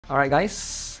Alright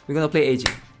guys, we're gonna play AG.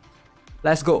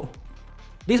 Let's go.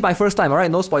 This is my first time, alright?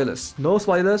 No spoilers. No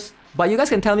spoilers. But you guys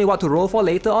can tell me what to roll for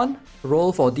later on.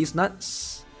 Roll for these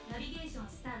nuts.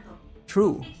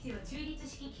 True.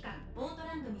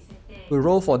 We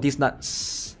roll for these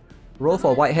nuts. Roll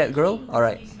for white-haired girl?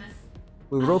 Alright.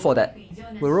 We'll roll for that.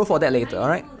 We'll roll for that later,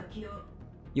 alright?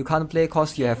 You can't play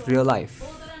cause you have real life.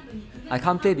 I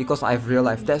can't play because I have real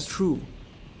life. That's true.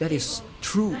 That is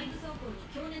true.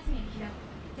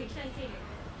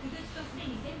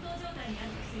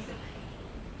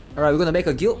 Alright, we're gonna make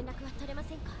a guild.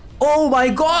 Oh my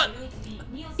god!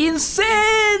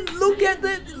 Insane! Look at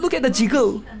the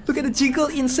jiggle. Look at the jiggle,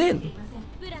 insane.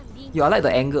 Yo, I like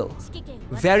the angle.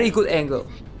 Very good angle.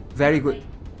 Very good.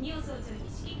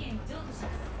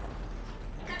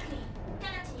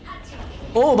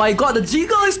 Oh my god, the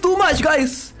jiggle is too much,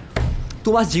 guys.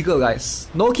 Too much jiggle, guys.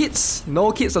 No kids.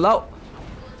 No kids allowed.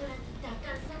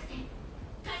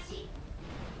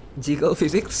 Jiggle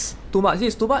physics. Too much.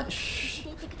 This is too much.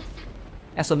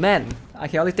 As a man, I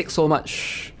can only take so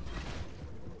much.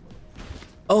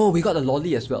 Oh, we got a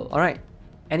lolly as well. Alright.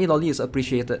 Any lolly is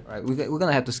appreciated. Right, we're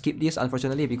gonna have to skip this,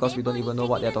 unfortunately, because we don't even know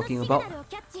what they're talking about.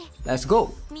 Let's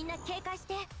go.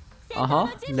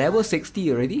 Level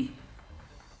 60 already.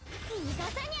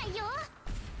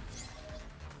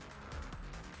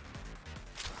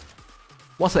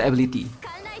 What's her ability?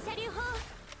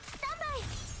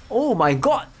 Oh my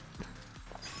god!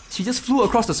 She just flew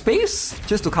across the space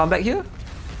just to come back here?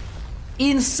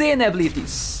 Insane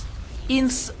abilities!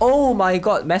 Oh my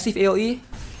god, massive AoE.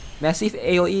 Massive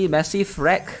AoE, massive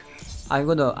wreck. I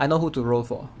know who to roll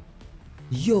for.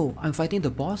 Yo, I'm fighting the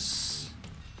boss?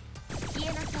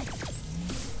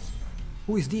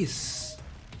 Who is this?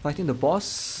 Fighting the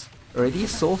boss? Already?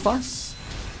 So fast?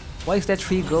 Why is there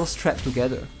 3 girls trapped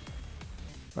together?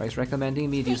 Right, it's recommending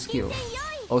me this skill.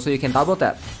 Also, you can double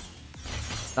tap.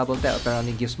 Double tap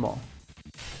apparently gives more.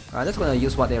 Alright, just gonna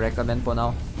use what they recommend for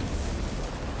now.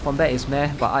 Combat is meh,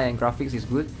 but eye and graphics is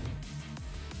good.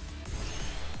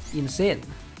 Insane.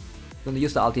 Gonna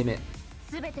use the ultimate.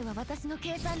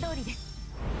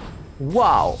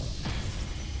 Wow!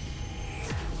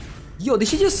 Yo, did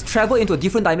she just travel into a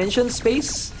different dimension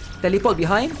space? Teleport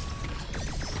behind?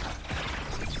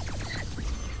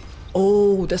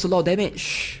 Oh, that's a lot of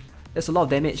damage. That's a lot of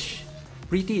damage.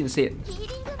 Pretty insane.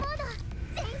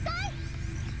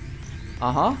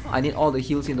 I need all the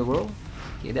heals in the world.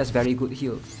 Okay, that's very good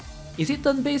heal. Is it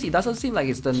turn-based? It doesn't seem like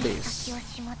it's turn-based.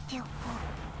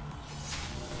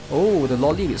 Oh, the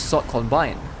lolly with sword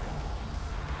combined.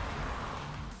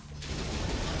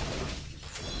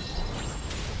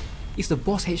 Is the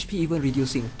boss HP even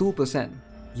reducing? 2%.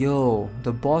 Yo,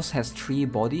 the boss has 3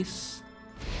 bodies?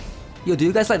 Yo, do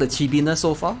you guys like the chibiness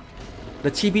so far?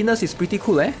 The chibiness is pretty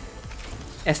cool, eh?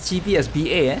 As chibi as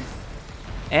BA, eh?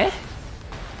 Eh?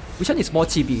 Which one is more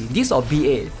chibi? This or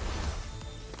BA?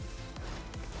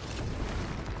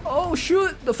 Oh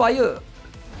shoot! The fire!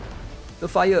 The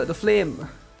fire, the flame!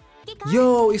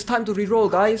 Yo, it's time to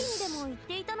reroll, guys!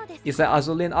 Is that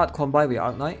Azulian art combined with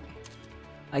Arc Knight?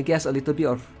 I guess a little bit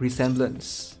of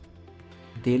resemblance.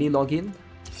 Daily login?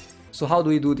 So how do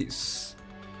we do this?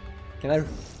 Can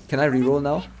I reroll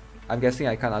now? I'm guessing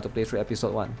I can't have to play through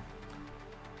episode 1.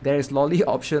 There is lolly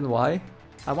option, why?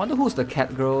 I wonder who's the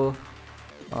cat girl.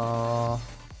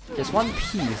 There's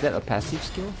 1P, is that a passive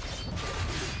skill?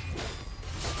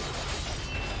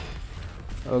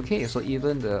 Okay, so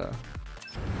even the...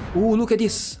 Ooh, look at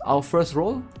this! Our first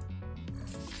roll?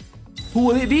 Who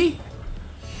will it be?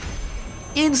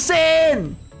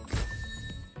 Insane!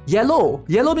 Yellow!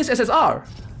 Yellow means SSR!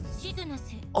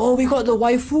 Oh, we got the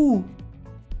waifu!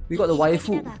 We got the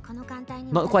waifu.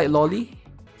 Not quite lolly.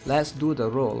 Let's do the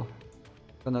roll.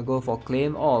 Gonna go for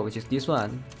claim all, which is this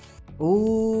one.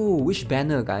 Oh, which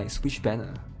banner, guys? Which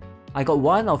banner? I got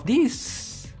one of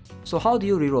these. So how do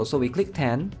you reroll? So we click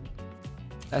 10.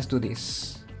 Let's do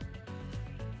this.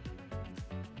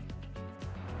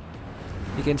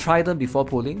 You can try them before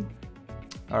pulling.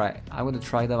 Alright, I'm going to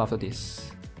try them after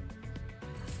this.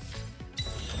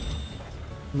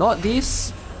 Not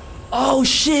this. Oh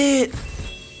shit!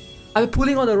 I'm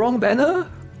pulling on the wrong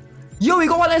banner? Yo, we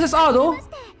got one SSR though!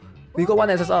 We got one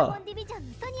SSR.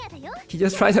 He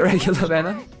just tried the regular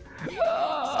banner.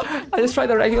 I just tried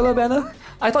the regular banner.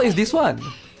 I thought it's this one.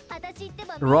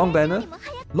 Wrong banner.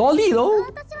 Lolly though!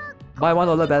 Buy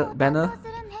 $1 banner.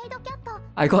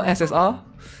 I got SSR.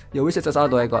 Yo, which SSR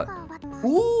do I got?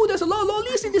 Ooh, there's a lot of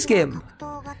lollies in this game.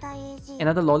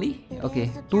 Another lolly?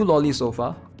 Okay, 2 lollies so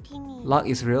far. Luck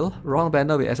is real. Wrong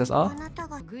banner with SSR.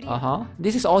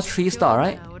 This is all 3-star,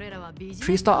 right?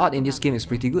 3-star art in this game is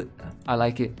pretty good. I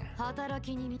like it.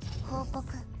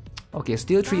 Okay,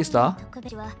 still 3 star.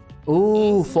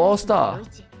 Ooh, 4 star.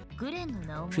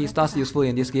 3 stars useful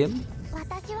in this game.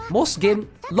 Most game...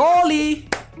 Lolly!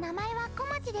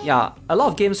 Yeah, a lot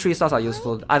of games 3 stars are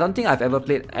useful. I don't think I've ever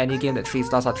played any game that 3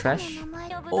 stars are trash.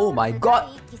 Oh my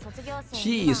god!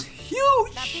 She is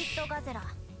huge!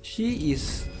 She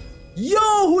is...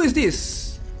 Yo, who is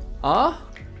this? Huh?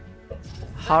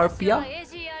 Harpia?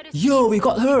 Yo, we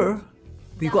got her!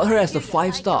 We got her as the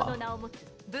 5 star.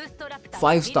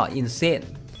 5 star, insane.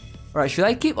 Alright, should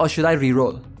I keep or should I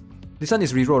reroll? This one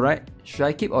is reroll, right? Should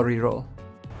I keep or reroll?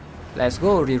 Let's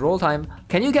go, reroll time.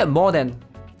 Can you get more than...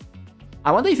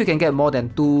 I wonder if you can get more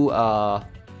than 2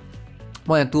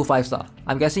 5 star.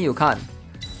 I'm guessing you can't.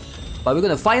 But we're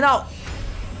gonna find out!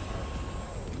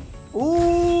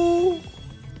 Ooh!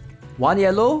 1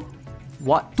 yellow?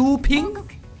 What? 2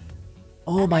 pink?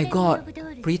 Oh my god,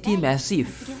 pretty massive.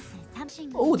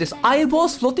 Oh, there's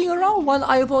eyeballs floating around. 1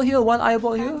 eyeball here, 1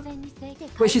 eyeball here.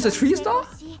 Wait, she's a 3 star?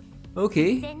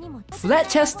 Okay.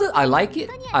 Flat-chested, I like it.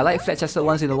 I like flat-chested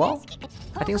once in a while.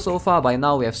 I think so far by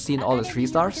now we have seen all the 3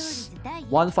 stars.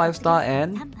 1 5 star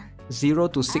and 0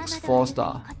 to 6 4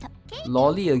 star.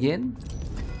 Lolly again.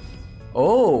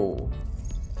 Oh,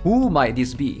 who might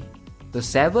this be? The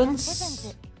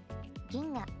 7s?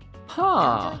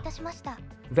 Huh.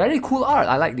 Very cool art.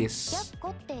 I like this.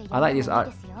 I like this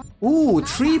art. Ooh,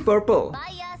 3 purple.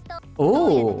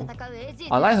 Oh,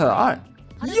 I like her art.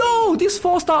 Yo, this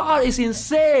 4 star art is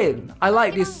insane. I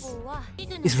like this.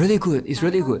 It's really good. It's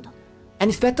really good. And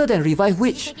it's better than Revive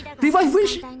Witch. Revive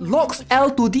Witch locks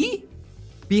L2D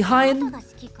behind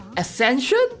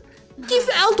Ascension? Give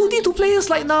L2D to players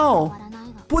like now.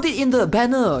 Put it in the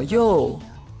banner. Yo.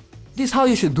 This is how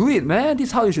you should do it, man. This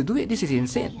is how you should do it. This is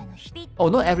insane. Oh,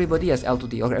 not everybody has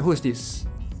L2D. Okay, who is this?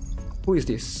 Who is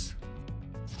this?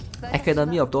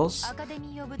 Academy of Dolls?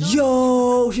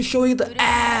 Yo, she's showing the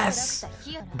ass!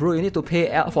 Bro, you need to pay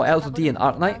for L2D and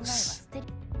Arc Knights.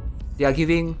 They are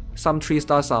giving some 3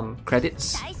 stars some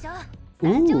credits.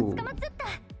 Ooh.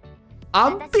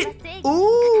 Armpit!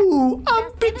 Ooh!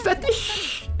 Armpit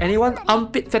fetish! Anyone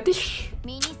armpit fetish?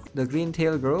 The green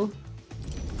tail girl?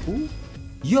 Ooh.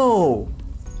 Yo!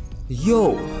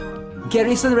 Yo!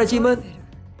 Garrison Regiment?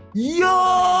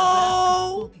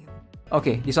 Yo!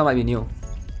 Okay, this one might be new.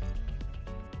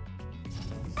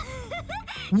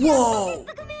 Whoa!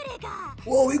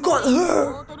 Whoa, we got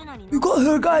her! We got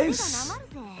her, guys!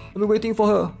 I've been waiting for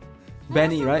her.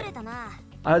 Benny, right?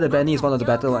 I heard the Benny is one of the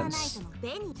better ones.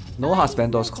 No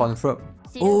husbandos, confirmed.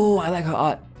 Oh, I like her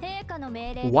art.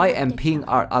 White and pink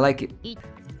art, I like it.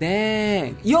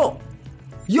 Dang! Yo!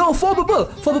 Yo, 4 purple!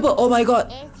 4 purple! Oh my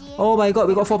god! Oh my god,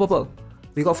 we got 4 purple.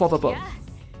 We got 4 purple.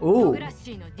 Oh!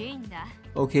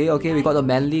 Okay, okay, we got a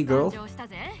manly girl.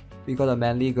 We got a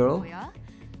manly girl.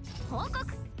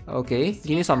 Okay,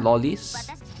 give me some lollies.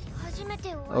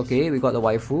 Okay, we got the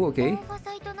waifu, okay.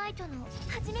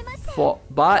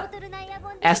 But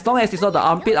as long as it's not the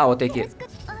armpit, I will take it.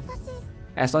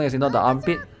 As long as it's not the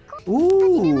armpit.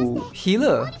 Ooh,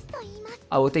 healer.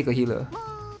 I will take a healer.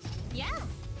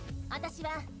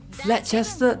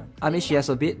 Flat-chested. I mean, she has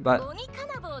a bit, but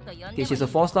okay, she's a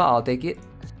 4 star. I'll take it.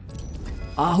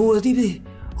 Ah, who will this be?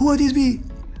 Who will this be?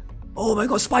 Oh my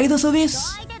god, spider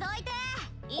service.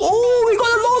 Oh, we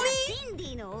got a lolly.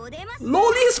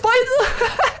 Lolly spider.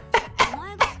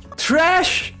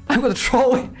 Trash. I'm gonna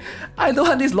throw it. I don't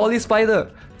want this lolly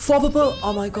spider. 4 purple.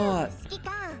 Oh my god.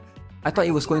 I thought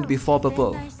it was going to be 4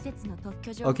 purple.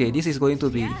 Okay, this is going to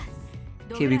be...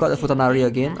 Okay, we got the Futanari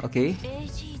again. Okay.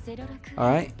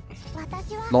 Alright.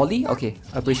 Lolly? Okay,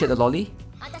 I appreciate the lolly.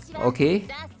 Okay.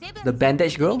 The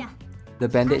bandage girl. The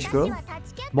bandage girl.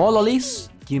 More lollies.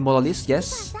 Give me more lollies.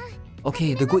 Yes.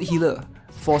 Okay, the good healer.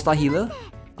 4 star healer.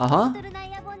 Uh-huh.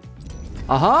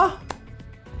 Uh-huh.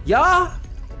 Yeah.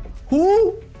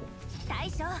 Who?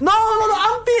 No, not the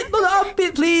armpit. Not the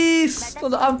armpit, please.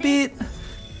 Not the armpit.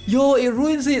 Yo, it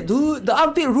ruins it, dude. The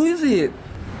armpit ruins it.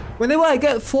 Whenever I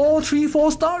get 4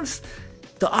 stars,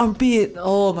 the armpit.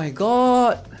 Oh my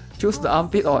god. Choose the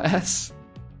armpit or S.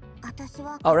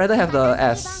 I'd rather have the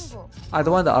S. I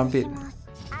don't want the armpit.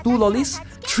 2 lollies.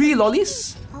 3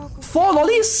 lollies. 4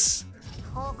 lollies.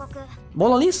 More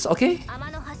lollies? Okay.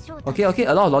 Okay, okay.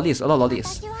 A lot of lollies. A lot of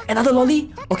lollies. Another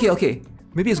lolly? Okay, okay.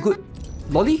 Maybe it's good.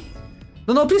 Lolly?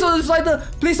 No, no, please don't be spider.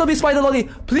 Please don't be spider lolly.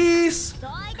 Please.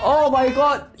 Oh my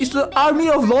god. It's the army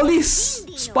of lollies.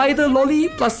 Spider lolly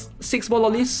plus 6 more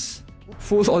lollies.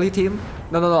 Full lolly team.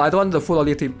 No, no, no. I don't want the full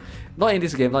lolly team. Not in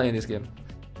this game. Not in this game.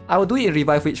 I will do it in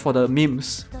Revive Witch for the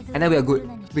memes. And then we are good.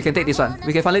 We can take this one.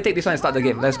 We can finally take this one and start the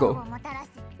game. Let's go.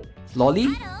 Lolly?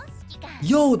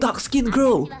 Yo, dark skin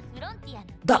girl.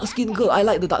 Dark skin girl. I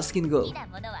like the dark skin girl.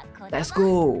 Let's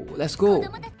go. Let's go.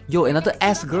 Yo, another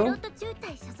ass girl.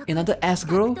 Another ass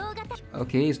girl.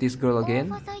 Okay, it's this girl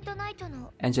again.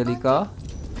 Angelica.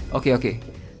 Okay, okay.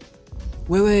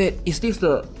 Wait. Is this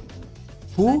the...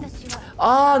 Who?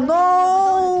 Ah,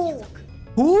 no!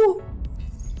 Who?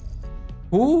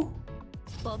 Who?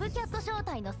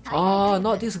 Ah,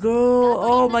 not this girl.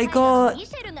 Oh my god.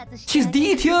 She's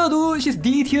D tier, dude. She's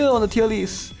D tier on the tier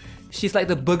list. She's like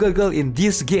the burger girl in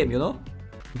this game, you know?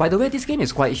 By the way, this game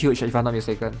is quite huge if I'm not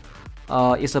mistaken.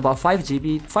 It's about 5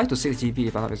 GB, 5 to 6 GB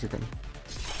if I'm not mistaken.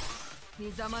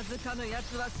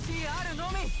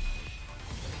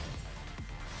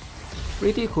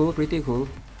 Pretty cool, pretty cool.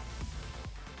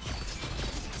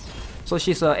 So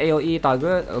she's a AoE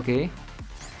target, okay.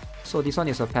 So this one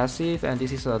is a passive and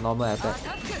this is a normal attack.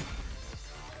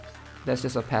 That's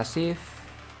just a passive.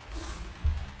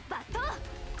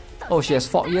 Oh, she has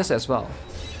fog ears as well.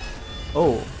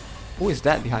 Oh, who is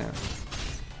that behind her?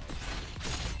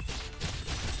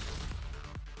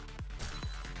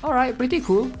 Alright, pretty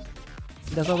cool.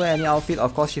 Doesn't wear any outfit,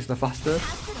 of course she's the fastest.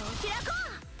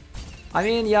 I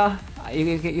mean, yeah,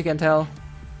 you can tell.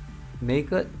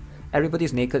 Naked.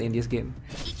 Everybody's naked in this game.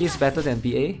 She's better than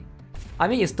BA. I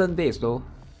mean, it's turn-based though.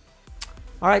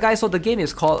 Alright guys, so the game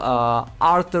is called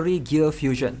Artery Gear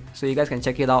Fusion. So you guys can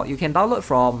check it out. You can download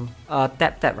from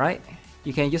TapTap, right?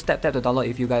 You can use TapTap to download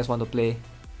if you guys want to play.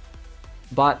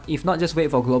 But if not, just wait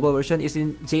for global version. It's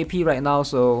in JP right now,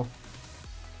 so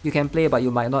you can play but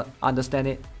you might not understand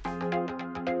it.